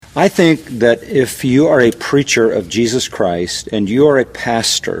I think that if you are a preacher of Jesus Christ and you are a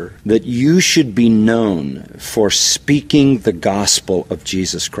pastor, that you should be known for speaking the gospel of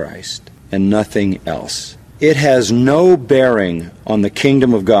Jesus Christ and nothing else. It has no bearing on the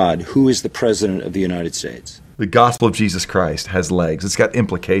kingdom of God who is the President of the United States. The gospel of Jesus Christ has legs. It's got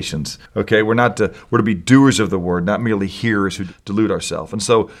implications. Okay, we're to be doers of the word, not merely hearers who delude ourselves. And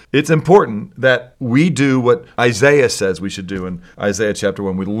so it's important that we do what Isaiah says we should do in Isaiah chapter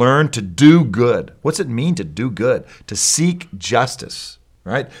 1. We learn to do good. What's it mean to do good? To seek justice.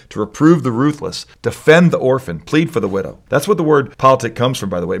 Right? To reprove the ruthless, defend the orphan, plead for the widow. That's what the word politic comes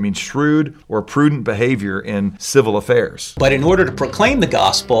from, by the way. It means shrewd or prudent behavior in civil affairs. But in order to proclaim the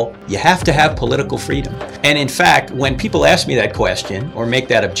gospel, you have to have political freedom. And in fact, when people ask me that question or make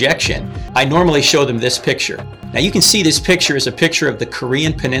that objection, I normally show them this picture. Now you can see this picture is a picture of the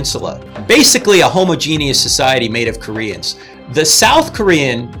Korean Peninsula. Basically a homogeneous society made of Koreans. The South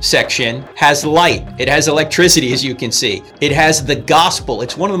Korean section has light. It has electricity, as you can see. It has the gospel.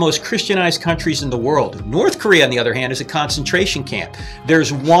 It's one of the most Christianized countries in the world. North Korea, on the other hand, is a concentration camp.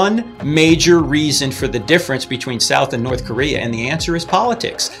 There's one major reason for the difference between South and North Korea, and the answer is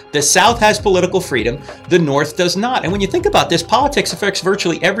politics. The South has political freedom, the North does not. And when you think about this, politics affects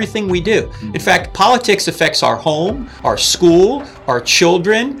virtually everything we do. In fact, politics affects our home, our school, our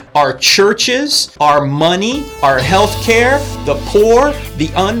children, our churches, our money, our health care, the poor,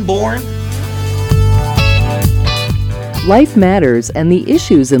 the unborn. Life matters, and the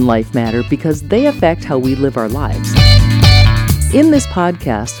issues in life matter because they affect how we live our lives. In this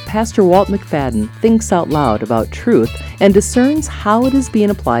podcast, Pastor Walt McFadden thinks out loud about truth and discerns how it is being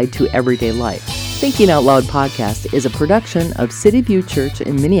applied to everyday life. Thinking Out Loud podcast is a production of City View Church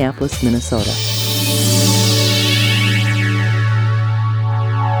in Minneapolis, Minnesota.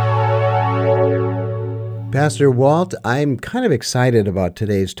 Pastor Walt, I'm kind of excited about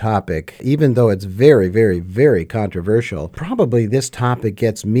today's topic, even though it's very, very, very controversial. Probably this topic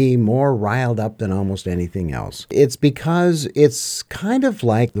gets me more riled up than almost anything else. It's because it's kind of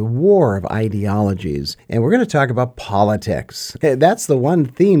like the war of ideologies, and we're going to talk about politics. That's the one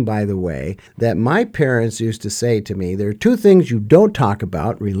theme, by the way, that my parents used to say to me. There are two things you don't talk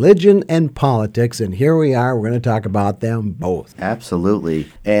about, religion and politics, and here we are, we're going to talk about them both.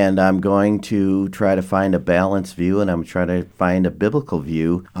 Absolutely, and I'm going to try to find a balanced view, and I'm trying to find a biblical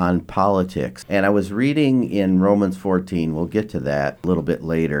view on politics. And I was reading in Romans 14, we'll get to that a little bit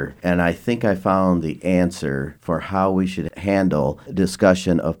later, and I think I found the answer for how we should handle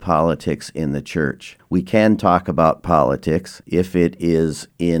discussion of politics in the church. We can talk about politics if it is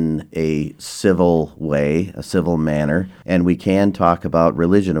in a civil way, a civil manner, and we can talk about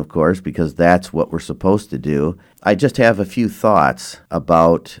religion, of course, because that's what we're supposed to do. I just have a few thoughts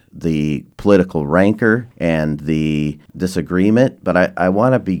about the political rancor and the disagreement, but I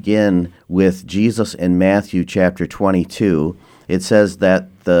want to begin with Jesus in Matthew chapter 22. It says that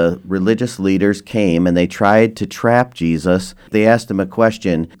the religious leaders came and they tried to trap Jesus. They asked him a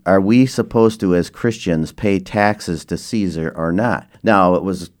question: are we supposed to, as Christians, pay taxes to Caesar or not? Now, it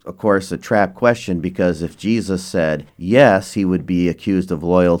was, of course, a trap question, because if Jesus said yes, he would be accused of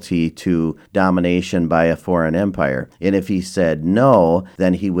loyalty to domination by a foreign empire. And if he said no,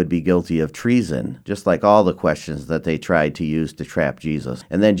 then he would be guilty of treason, just like all the questions that they tried to use to trap Jesus.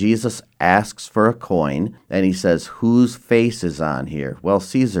 And then Jesus asks for a coin, and he says, whose face is on here? Well,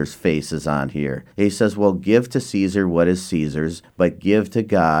 Caesar's face is on here. He says, well, give to Caesar what is Caesar's, but give to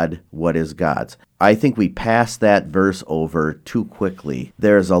God what is God's. I think we pass that verse over too quickly.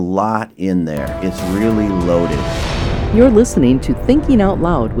 There's a lot in there. It's really loaded. You're listening to Thinking Out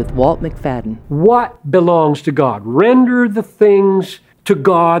Loud with Walt McFadden. What belongs to God? Render the things to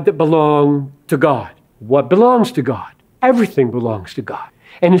God that belong to God. What belongs to God? Everything belongs to God.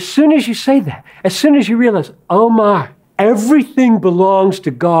 And as soon as you say that, as soon as you realize, oh my, everything belongs to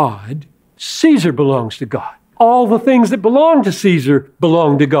God, Caesar belongs to God. All the things that belong to Caesar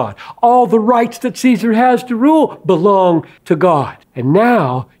belong to God. All the rights that Caesar has to rule belong to God. And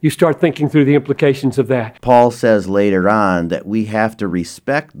now you start thinking through the implications of that. Paul says later on that we have to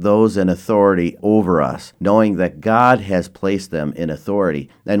respect those in authority over us, knowing that God has placed them in authority.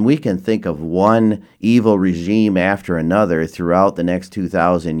 And we can think of one evil regime after another throughout the next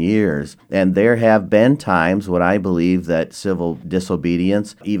 2,000 years. And there have been times when I believe that civil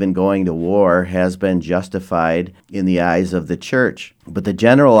disobedience, even going to war, has been justified in the eyes of the church. But the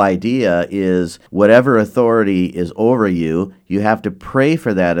general idea is whatever authority is over you, you have to pray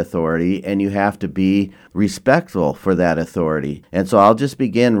for that authority and you have to be respectful for that authority. And so I'll just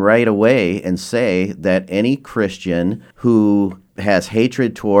begin right away and say that any Christian who has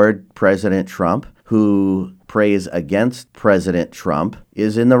hatred toward President Trump, who prays against President Trump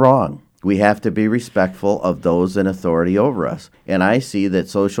is in the wrong. We have to be respectful of those in authority over us. And I see that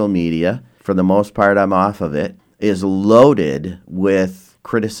social media, for the most part I'm off of it, is loaded with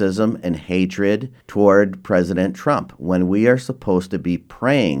criticism and hatred toward President Trump when we are supposed to be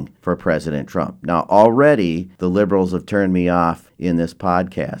praying for President Trump. Now, already the liberals have turned me off in this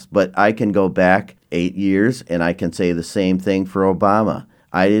podcast, but I can go back 8 years and I can say the same thing for Obama.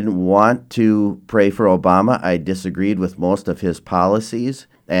 I didn't want to pray for Obama. I disagreed with most of his policies.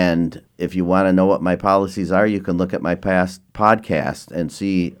 And if you want to know what my policies are, you can look at my past podcast and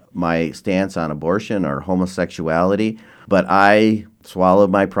see my stance on abortion or homosexuality. But I swallowed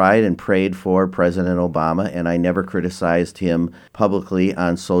my pride and prayed for President Obama, and I never criticized him publicly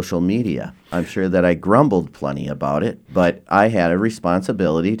on social media. I'm sure that I grumbled plenty about it, but I had a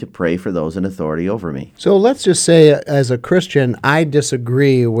responsibility to pray for those in authority over me. So let's just say, as a Christian, I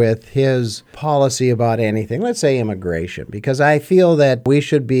disagree with his policy about anything. Let's say immigration, because I feel that we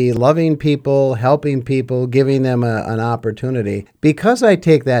should be loving people, helping people, giving them an opportunity. Because I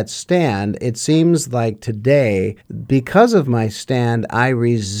take that stand, it seems like today, because of my stand, I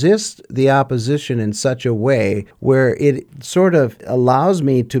resist the opposition in such a way where it sort of allows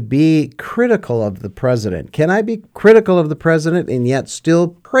me to be critical of the president. Can I be critical of the president and yet still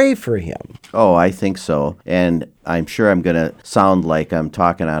pray for him? Oh, I think so. And I'm sure I'm going to sound like I'm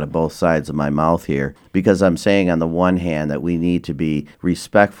talking out of both sides of my mouth here, because I'm saying on the one hand that we need to be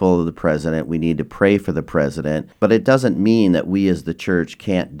respectful of the president, we need to pray for the president, but it doesn't mean that we as the church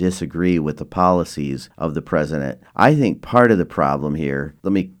can't disagree with the policies of the president. I think part of the problem here,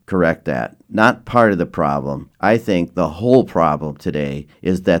 let me correct that, not part of the problem. I think the whole problem today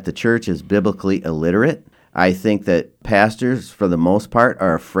is that the church is biblically illiterate. I think that pastors, for the most part,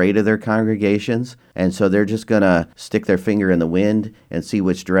 are afraid of their congregations, and so they're just going to stick their finger in the wind and see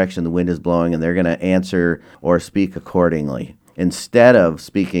which direction the wind is blowing, and they're going to answer or speak accordingly, instead of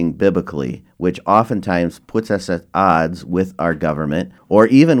speaking biblically, which oftentimes puts us at odds with our government or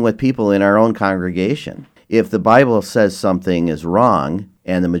even with people in our own congregation. If the Bible says something is wrong,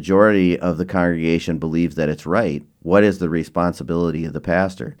 and the majority of the congregation believes that it's right, what is the responsibility of the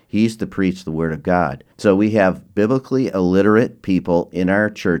pastor? He's to preach the Word of God. So we have biblically illiterate people in our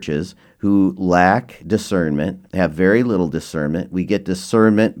churches who lack discernment, have very little discernment. We get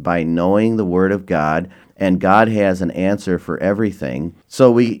discernment by knowing the Word of God, and God has an answer for everything.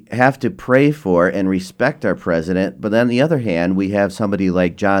 So we have to pray for and respect our president, but on the other hand, we have somebody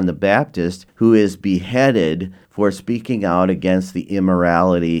like John the Baptist who is beheaded for speaking out against the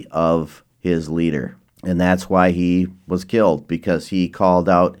immorality of his leader. And that's why he was killed, because he called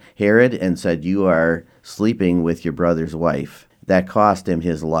out Herod and said, "You are sleeping with your brother's wife." That cost him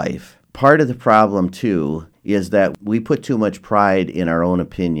his life. Part of the problem, too, is that we put too much pride in our own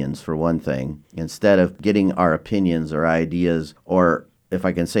opinions, for one thing, instead of getting our opinions or ideas, or, if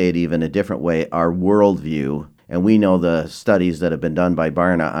I can say it even a different way, our worldview. And we know the studies that have been done by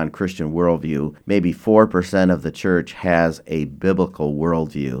Barna on Christian worldview, maybe 4% of the church has a biblical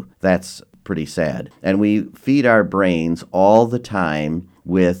worldview. That's pretty sad. And we feed our brains all the time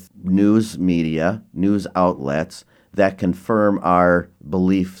with news media, news outlets that confirm our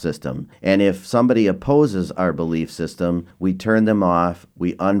belief system. And if somebody opposes our belief system, we turn them off,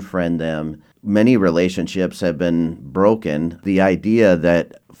 we unfriend them. Many relationships have been broken. The idea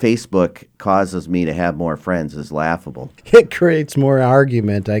that Facebook causes me to have more friends is laughable. It creates more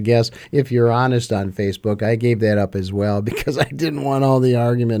argument, I guess. If you're honest on Facebook, I gave that up as well because I didn't want all the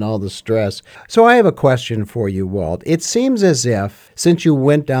argument, all the stress. So I have a question for you, Walt. It seems as if, since you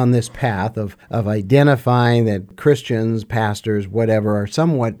went down this path of identifying that Christians, pastors, whatever, are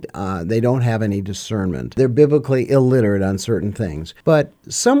somewhat, they don't have any discernment. They're biblically illiterate on certain things. But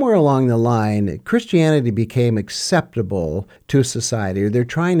somewhere along the line, Christianity became acceptable to society, or they're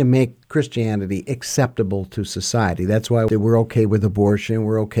trying to make Christianity acceptable to society. That's why we're okay with abortion,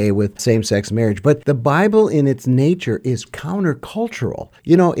 we're okay with same-sex marriage. But the Bible in its nature is countercultural.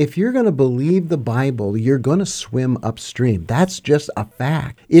 You know, if you're going to believe the Bible, you're going to swim upstream. That's just a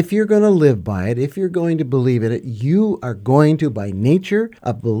fact. If you're going to live by it, if you're going to believe in it, you are going to, by nature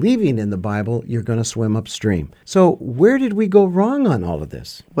of believing in the Bible, you're going to swim upstream. So where did we go wrong on all of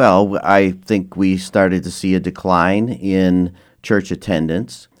this? Well, I think we started to see a decline in church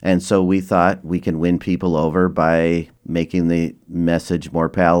attendance, and so we thought we can win people over by making the message more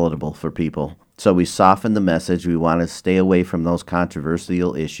palatable for people. So we softened the message. We want to stay away from those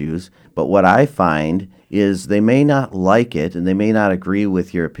controversial issues. But what I find is they may not like it and they may not agree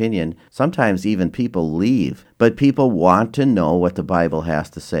with your opinion. Sometimes even people leave. But people want to know what the Bible has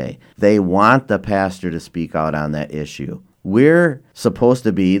to say. They want the pastor to speak out on that issue. We're supposed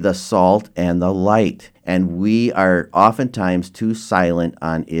to be the salt and the light, and we are oftentimes too silent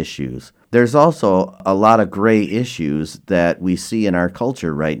on issues. There's also a lot of gray issues that we see in our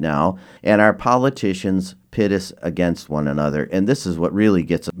culture right now, and our politicians pit us against one another, and this is what really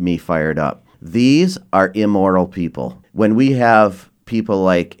gets me fired up. These are immoral people. When we have people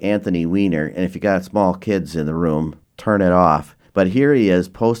like Anthony Weiner, and if you got small kids in the room, turn it off. But here he is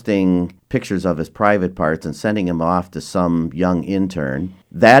posting pictures of his private parts and sending them off to some young intern.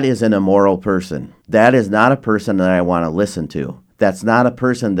 That is an immoral person. That is not a person that I want to listen to. That's not a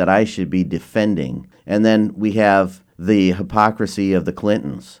person that I should be defending. And then we have the hypocrisy of the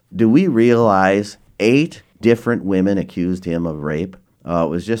Clintons. Do we realize 8 different women accused him of rape? It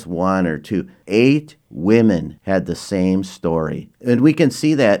was just 1 or 2. 8 women had the same story. And we can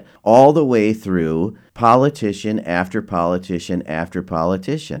see that all the way through politician after politician after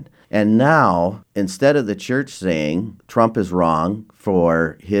politician. And now, instead of the church saying Trump is wrong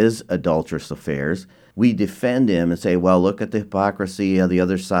for his adulterous affairs, we defend him and say, well, look at the hypocrisy of the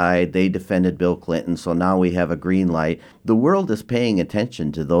other side. They defended Bill Clinton, so now we have a green light. The world is paying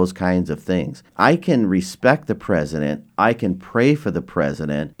attention to those kinds of things. I can respect the president. I can pray for the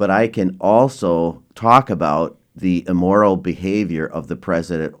president, but I can also talk about the immoral behavior of the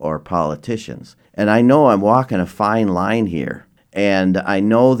president or politicians. And I know I'm walking a fine line here. And I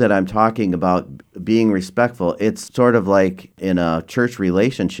know that I'm talking about being respectful. It's sort of like in a church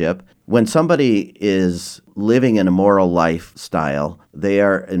relationship. When somebody is living an immoral lifestyle, they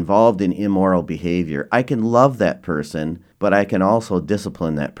are involved in immoral behavior. I can love that person, but I can also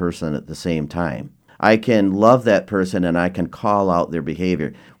discipline that person at the same time. I can love that person and I can call out their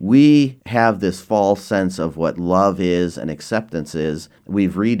behavior. We have this false sense of what love is and acceptance is.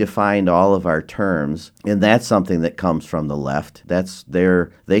 We've redefined all of our terms, and that's something that comes from the left.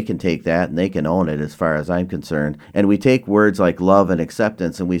 They can take that and they can own it as far as I'm concerned. And we take words like love and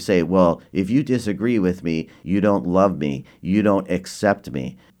acceptance and we say, well, if you disagree with me, you don't love me, you don't accept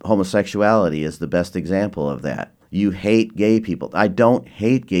me. Homosexuality is the best example of that. You hate gay people. I don't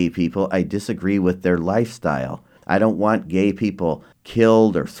hate gay people. I disagree with their lifestyle. I don't want gay people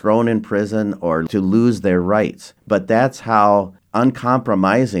killed or thrown in prison or to lose their rights. But that's how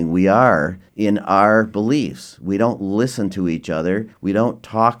uncompromising we are in our beliefs. We don't listen to each other. We don't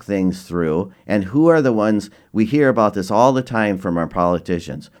talk things through. And who are the ones, we hear about this all the time from our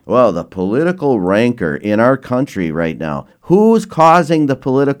politicians. Well, the political rancor in our country right now. Who's causing the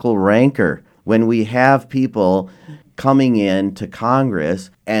political rancor? When we have people coming in to Congress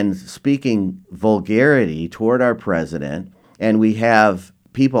and speaking vulgarity toward our president, and we have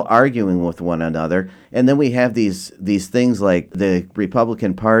people arguing with one another, and then we have these things like the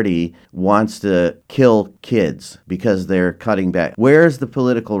Republican Party wants to kill kids because they're cutting back. Where's the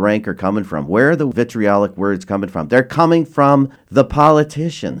political rancor coming from? Where are the vitriolic words coming from? They're coming from the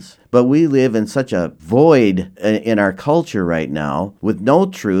politicians. But we live in such a void in our culture right now with no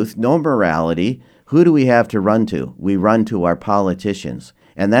truth, no morality. Who do we have to run to? We run to our politicians.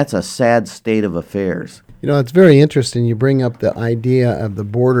 And that's a sad state of affairs. You know, it's very interesting. You bring up the idea of the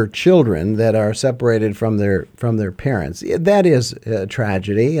border children that are separated from their parents. That is a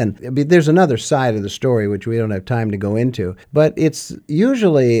tragedy, and there's another side of the story which we don't have time to go into. But it's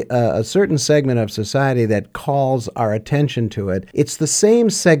usually a certain segment of society that calls our attention to it. It's the same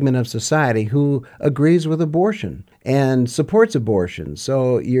segment of society who agrees with abortion and supports abortion.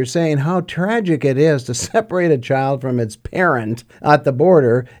 So you're saying how tragic it is to separate a child from its parent at the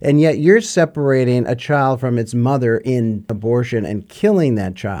border, and yet you're separating a child from its mother in abortion and killing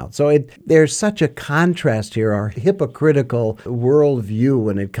that child. So there's such a contrast here, our hypocritical worldview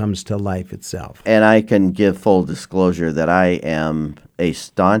when it comes to life itself. And I can give full disclosure that I am a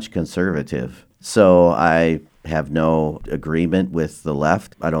staunch conservative. So I have no agreement with the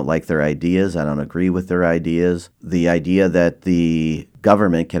left. I don't like their ideas. I don't agree with their ideas. The idea that the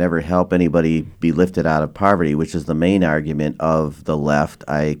government can ever help anybody be lifted out of poverty, which is the main argument of the left,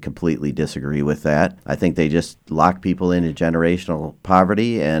 I completely disagree with that. I think they just lock people into generational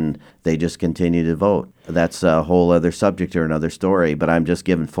poverty and they just continue to vote. That's a whole other subject or another story, but I'm just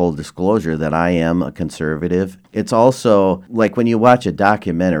giving full disclosure that I am a conservative. It's also like when you watch a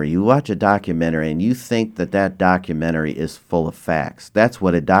documentary and you think that documentary is full of facts. That's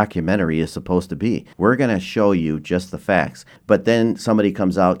what a documentary is supposed to be. We're going to show you just the facts. But then somebody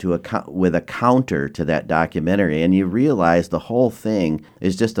comes out with a counter to that documentary, and you realize the whole thing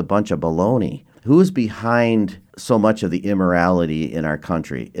is just a bunch of baloney. Who's behind so much of the immorality in our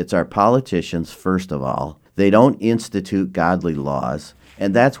country? It's our politicians, first of all. They don't institute godly laws.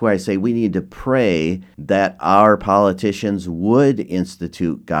 And that's why I say we need to pray that our politicians would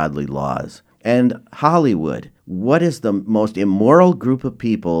institute godly laws. And Hollywood, what is the most immoral group of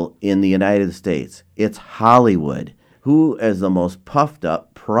people in the United States? It's Hollywood. Who is the most puffed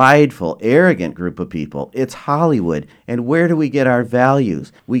up, prideful, arrogant group of people? It's Hollywood. And where do we get our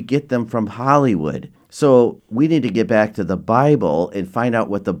values? We get them from Hollywood. So we need to get back to the Bible and find out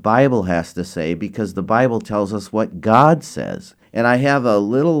what the Bible has to say, because the Bible tells us what God says. And I have a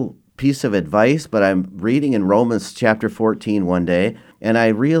little piece of advice, but I'm reading in Romans chapter 14 one day, and I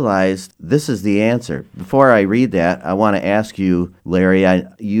realized this is the answer. Before I read that, I want to ask you, Larry,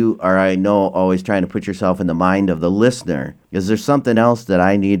 I know always trying to put yourself in the mind of the listener. Is there something else that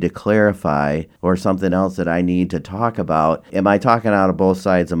I need to clarify or something else that I need to talk about? Am I talking out of both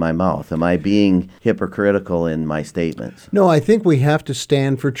sides of my mouth? Am I being hypocritical in my statements? No, I think we have to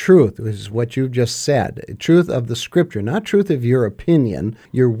stand for truth, which is what you've just said. Truth of the Scripture, not truth of your opinion,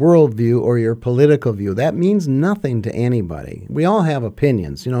 your worldview, or your political view. That means nothing to anybody. We all have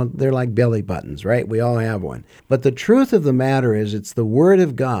opinions. They're like belly buttons, right? We all have one. But the truth of the matter is it's the Word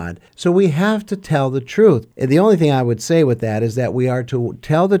of God, so we have to tell the truth. And the only thing I would say with that is that we are to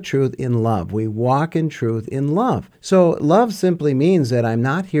tell the truth in love. We walk in truth in love. So love simply means that I'm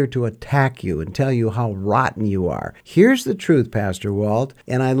not here to attack you and tell you how rotten you are. Here's the truth, Pastor Walt,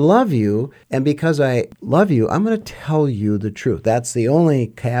 and I love you, and because I love you, I'm going to tell you the truth. That's the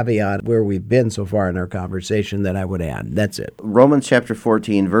only caveat where we've been so far in our conversation that I would add. That's it. Romans chapter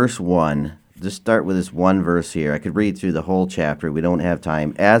 14, verse 1. Just start with this one verse here. I could read through the whole chapter. We don't have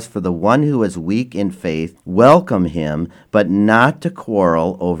time. As for the one who is weak in faith, welcome him, but not to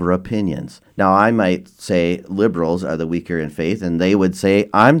quarrel over opinions. Now, I might say liberals are the weaker in faith, and they would say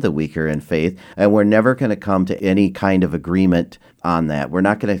I'm the weaker in faith, and we're never going to come to any kind of agreement on that. We're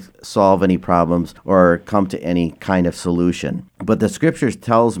not going to solve any problems or come to any kind of solution. But the Scriptures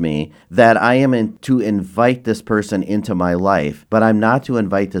tells me that I am to invite this person into my life, but I'm not to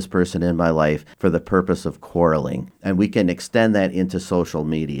invite this person in my life for the purpose of quarreling. And we can extend that into social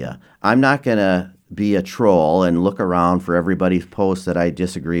media. I'm not going to be a troll and look around for everybody's posts that I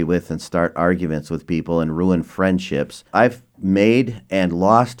disagree with and start arguments with people and ruin friendships. I've made and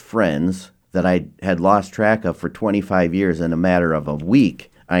lost friends that I had lost track of for 25 years in a matter of a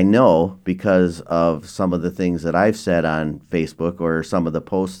week. I know because of some of the things that I've said on Facebook or some of the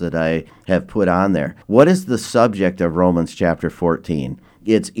posts that I have put on there. What is the subject of Romans chapter 14?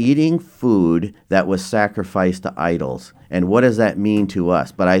 It's eating food that was sacrificed to idols. And what does that mean to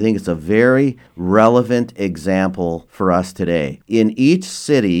us? But I think it's a very relevant example for us today. In each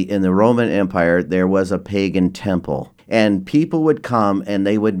city in the Roman Empire, there was a pagan temple. And people would come and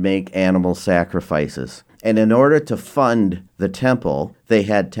they would make animal sacrifices. And in order to fund the temple, they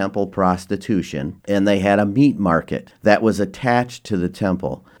had temple prostitution, and they had a meat market that was attached to the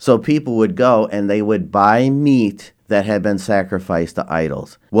temple. So people would go and they would buy meat that had been sacrificed to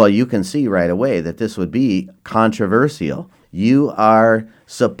idols. Well, you can see right away that this would be controversial. You are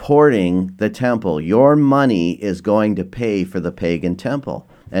supporting the temple. Your money is going to pay for the pagan temple.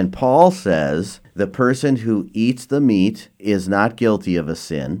 And Paul says the person who eats the meat is not guilty of a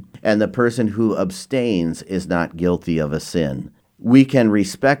sin, and the person who abstains is not guilty of a sin. We can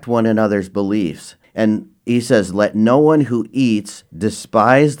respect one another's beliefs. And he says, let no one who eats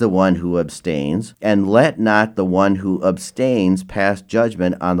despise the one who abstains, and let not the one who abstains pass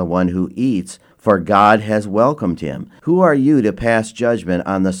judgment on the one who eats, for God has welcomed him. Who are you to pass judgment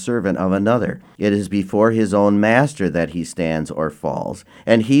on the servant of another? It is before his own master that he stands or falls,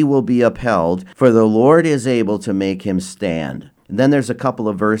 and he will be upheld, for the Lord is able to make him stand. And then there's a couple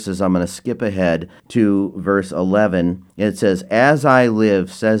of verses. I'm going to skip ahead to verse 11. It says, as I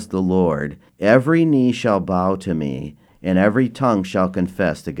live, says the Lord, every knee shall bow to me, and every tongue shall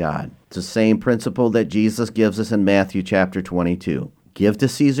confess to God. It's the same principle that Jesus gives us in Matthew chapter 22. Give to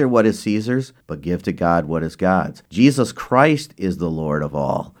Caesar what is Caesar's, but give to God what is God's. Jesus Christ is the Lord of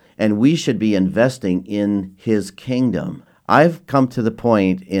all, and we should be investing in his kingdom. I've come to the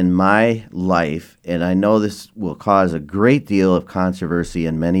point in my life, and I know this will cause a great deal of controversy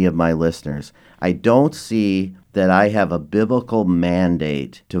in many of my listeners. I don't see that I have a biblical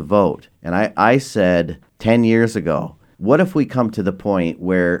mandate to vote. And I said 10 years ago, what if we come to the point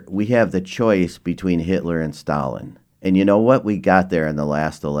where we have the choice between Hitler and Stalin? And you know what? We got there in the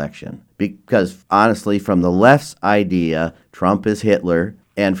last election. Because honestly, from the left's idea, Trump is Hitler,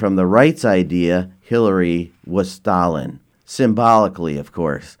 and from the right's idea, Hillary was Stalin. Symbolically, of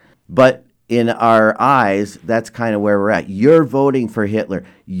course. But in our eyes, that's kind of where we're at. You're voting for Hitler.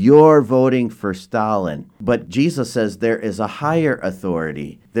 You're voting for Stalin. But Jesus says there is a higher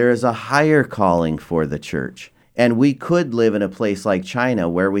authority. There is a higher calling for the church. And we could live in a place like China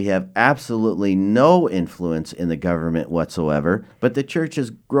where we have absolutely no influence in the government whatsoever, but the church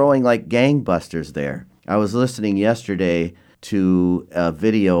is growing like gangbusters there. I was listening yesterday to a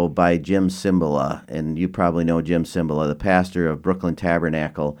video by Jim Cymbala, and you probably know Jim Cymbala, the pastor of Brooklyn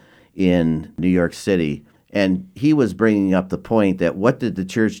Tabernacle in New York City. And he was bringing up the point that what did the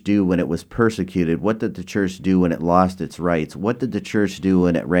church do when it was persecuted? What did the church do when it lost its rights? What did the church do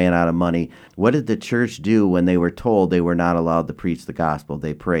when it ran out of money? What did the church do when they were told they were not allowed to preach the gospel?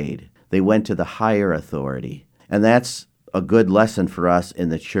 They prayed. They went to the higher authority. And that's a good lesson for us in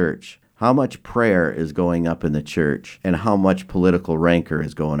the church. How much prayer is going up in the church and how much political rancor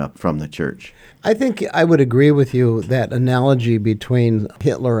is going up from the church? I think I would agree with you, that analogy between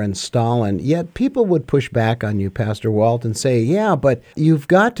Hitler and Stalin. Yet people would push back on you, Pastor Walt, and say, yeah, but you've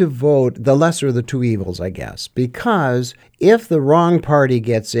got to vote the lesser of the two evils, I guess, because if the wrong party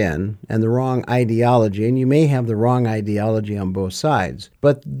gets in and the wrong ideology, and you may have the wrong ideology on both sides,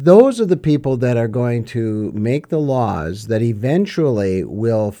 but those are the people that are going to make the laws that eventually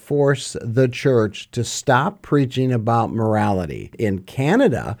will force the church to stop preaching about morality. In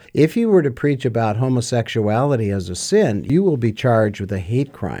Canada, if you were to preach about homosexuality as a sin, you will be charged with a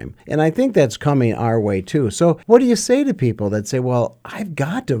hate crime. And I think that's coming our way too. So what do you say to people that say, well, I've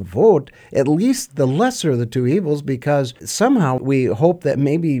got to vote at least the lesser of the two evils, because somehow we hope that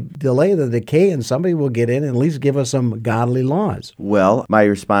maybe delay the decay and somebody will get in and at least give us some godly laws? Well, my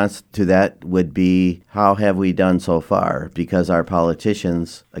response to that would be, how have we done so far? Because our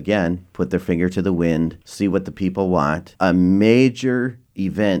politicians, again, put their finger to the wind, see what the people want. A major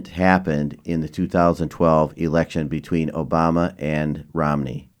event happened in the 2012 election between Obama and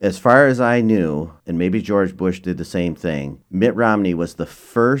Romney. As far as I knew, and maybe George Bush did the same thing, Mitt Romney was the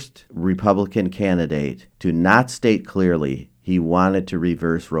first Republican candidate to not state clearly he wanted to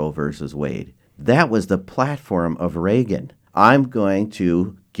reverse Roe versus Wade. That was the platform of Reagan. I'm going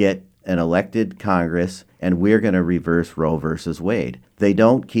to get an elected Congress, and we're going to reverse Roe versus Wade. They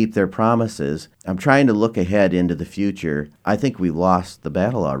don't keep their promises. I'm trying to look ahead into the future. I think we lost the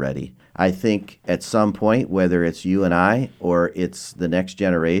battle already. I think at some point, whether it's you and I or it's the next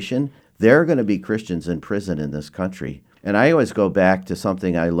generation, there are going to be Christians in prison in this country. And I always go back to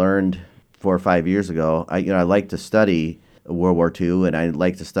something I learned 4 or 5 years ago. I like to study World War II, and I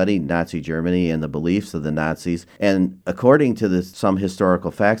like to study Nazi Germany and the beliefs of the Nazis. And according to some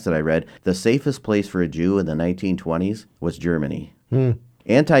historical facts that I read, the safest place for a Jew in the 1920s was Germany.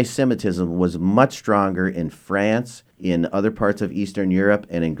 Anti-Semitism was much stronger in France, in other parts of Eastern Europe,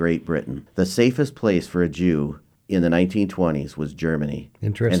 and in Great Britain. The safest place for a Jew in the 1920s was Germany.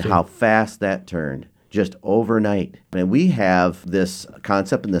 Interesting. And how fast that turned. Just overnight. And we have this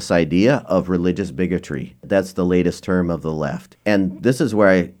concept and this idea of religious bigotry. That's the latest term of the left. And this is where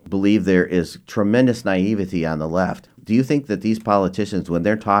I believe there is tremendous naivety on the left. Do you think that these politicians, when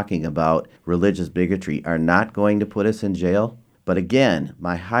they're talking about religious bigotry, are not going to put us in jail? But again,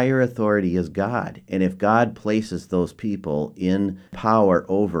 my higher authority is God. And if God places those people in power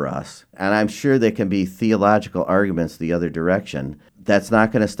over us, and I'm sure there can be theological arguments the other direction, that's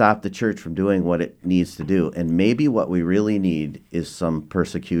not going to stop the church from doing what it needs to do. And maybe what we really need is some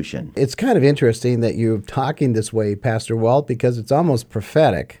persecution. It's kind of interesting that you're talking this way, Pastor Walt, because it's almost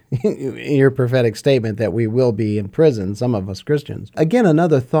prophetic, your prophetic statement that we will be in prison, some of us Christians. Again,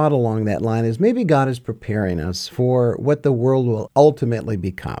 another thought along that line is maybe God is preparing us for what the world will ultimately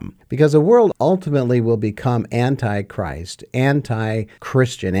become. Because the world ultimately will become anti-Christ,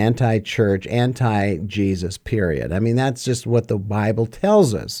 anti-Christian, anti-church, anti-Jesus, period. I mean, that's just what the Bible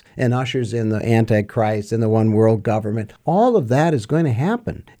tells us, and ushers in the Antichrist and the one world government. All of that is going to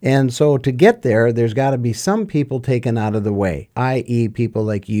happen. And so to get there, there's got to be some people taken out of the way, i.e. people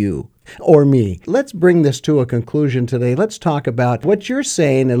like you or me. Let's bring this to a conclusion today. Let's talk about what you're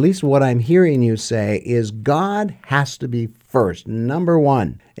saying, at least what I'm hearing you say, is God has to be first, number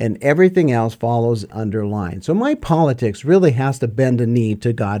one, and everything else follows underline. So my politics really has to bend a knee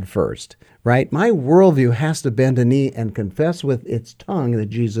to God first, right? My worldview has to bend a knee and confess with its tongue that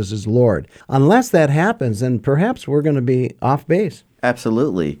Jesus is Lord. Unless that happens, then perhaps we're going to be off base.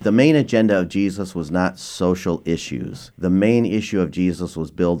 Absolutely. The main agenda of Jesus was not social issues. The main issue of Jesus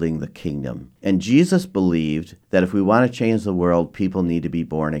was building the kingdom. And Jesus believed that if we want to change the world, people need to be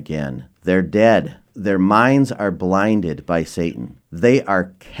born again. They're dead. Their minds are blinded by Satan. They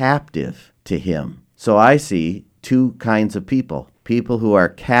are captive to him. So I see two kinds of people. People who are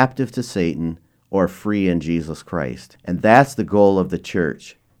captive to Satan or free in Jesus Christ. And that's the goal of the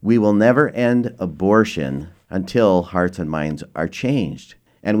church. We will never end abortion until hearts and minds are changed.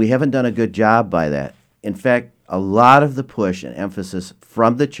 And we haven't done a good job by that. In fact, a lot of the push and emphasis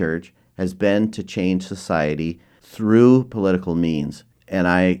from the church has been to change society through political means. And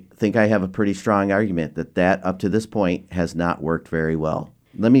I think I have a pretty strong argument that up to this point has not worked very well.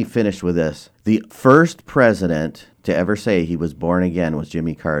 Let me finish with this. The first president to ever say he was born again was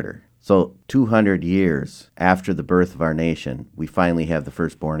Jimmy Carter. So 200 years after the birth of our nation, we finally have the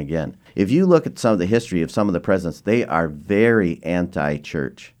first born again. If you look at some of the history of some of the presidents, they are very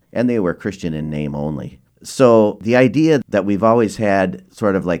anti-church, and they were Christian in name only. So the idea that we've always had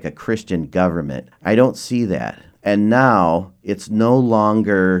sort of like a Christian government, I don't see that. And now it's no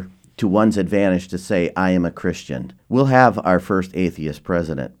longer to one's advantage to say, I am a Christian. We'll have our first atheist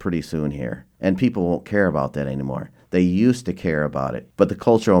president pretty soon here, and people won't care about that anymore. They used to care about it, but the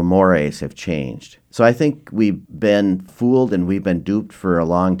cultural mores have changed. So I think we've been fooled and we've been duped for a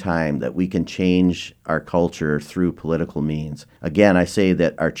long time that we can change our culture through political means. Again, I say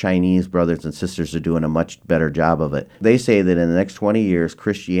that our Chinese brothers and sisters are doing a much better job of it. They say that in the next 20 years,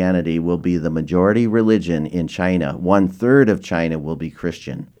 Christianity will be the majority religion in China. 1/3 of China will be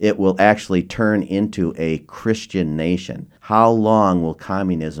Christian. It will actually turn into a Christian nation. How long will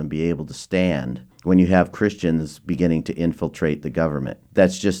communism be able to stand when you have Christians beginning to infiltrate the government?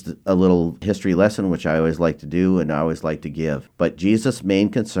 That's just a little history lesson, which I always like to do and I always like to give. But Jesus' main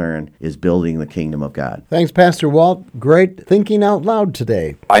concern is building the kingdom of God. Thanks, Pastor Walt. Great thinking out loud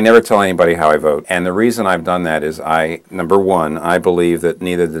today. I never tell anybody how I vote. And the reason I've done that is number one, I believe that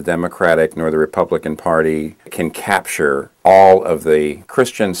neither the Democratic nor the Republican Party can capture all of the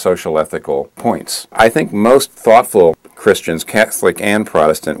Christian social ethical points. I think most thoughtful Christians, Catholic and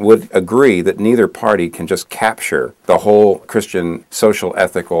Protestant, would agree that neither party can just capture the whole Christian social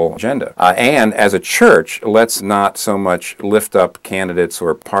ethical agenda. And as a church, let's not so much lift up candidates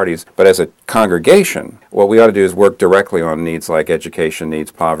or parties, but as a congregation, what we ought to do is work directly on needs like education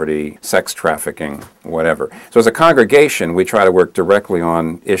needs, poverty, sex trafficking, whatever. So as a congregation, we try to work directly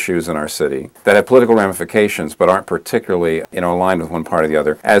on issues in our city that have political ramifications but aren't particularly aligned with one party or the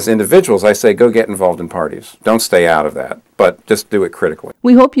other. As individuals, I say go get involved in parties. Don't stay out of that, but just do it critically.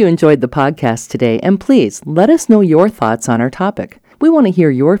 We hope you enjoyed the podcast today, and please let us know your thoughts on our topic. We want to hear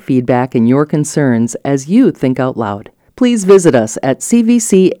your feedback and your concerns as you think out loud. Please visit us at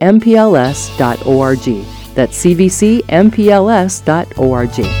cvcmpls.org. That's cvcmpls.org.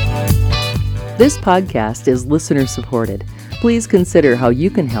 This podcast is listener supported. Please consider how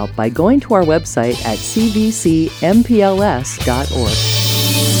you can help by going to our website at cvcmpls.org.